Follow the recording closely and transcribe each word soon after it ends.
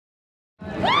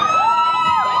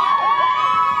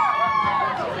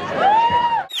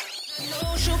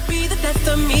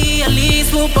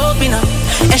will both be numb.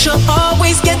 And she'll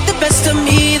always get the best of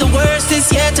me. The worst is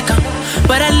yet to come.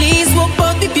 But at least we'll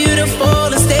both be beautiful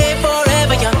and stay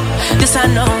forever young. This I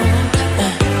know,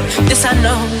 this I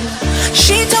know.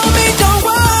 She told me don't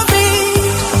worry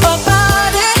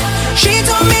about it. She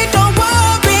told me don't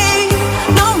worry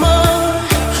no more.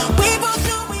 We both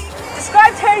know we...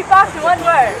 Describe Terry Fox in one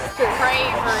word.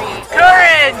 Bravery.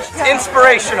 Courage.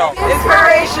 Inspirational.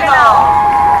 Inspirational.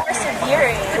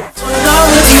 Persevering. Along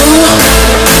with you,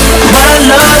 but I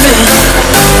love it,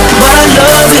 but I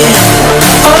love it.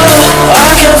 Oh, I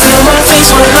can feel my face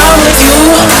when I'm with you,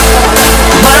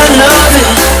 but I love it.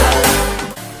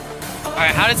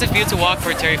 Alright, how does it feel to walk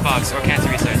for Terry Fox or Cancer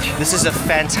Research? This is a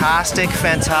fantastic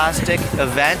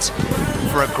event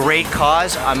for a great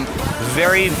cause. I'm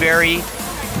very, very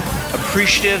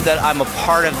appreciative that I'm a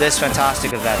part of this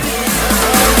fantastic event.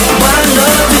 But I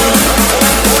love it,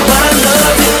 but I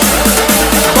love it,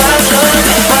 but I love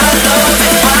it, but I love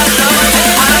it, but I love it,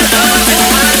 but I love it,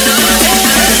 but I love it.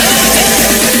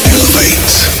 Elevate.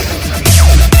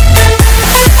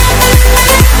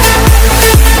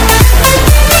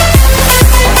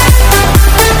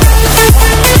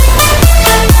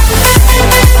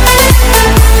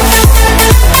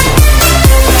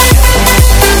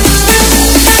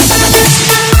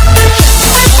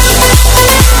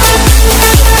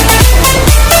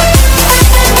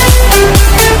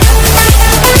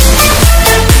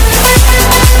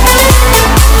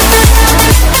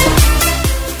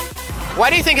 Why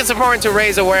do you think it's important to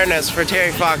raise awareness for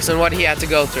Terry Fox and what he had to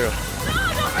go through?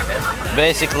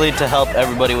 Basically to help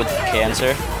everybody with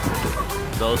cancer,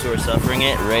 those who are suffering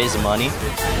it, raise money.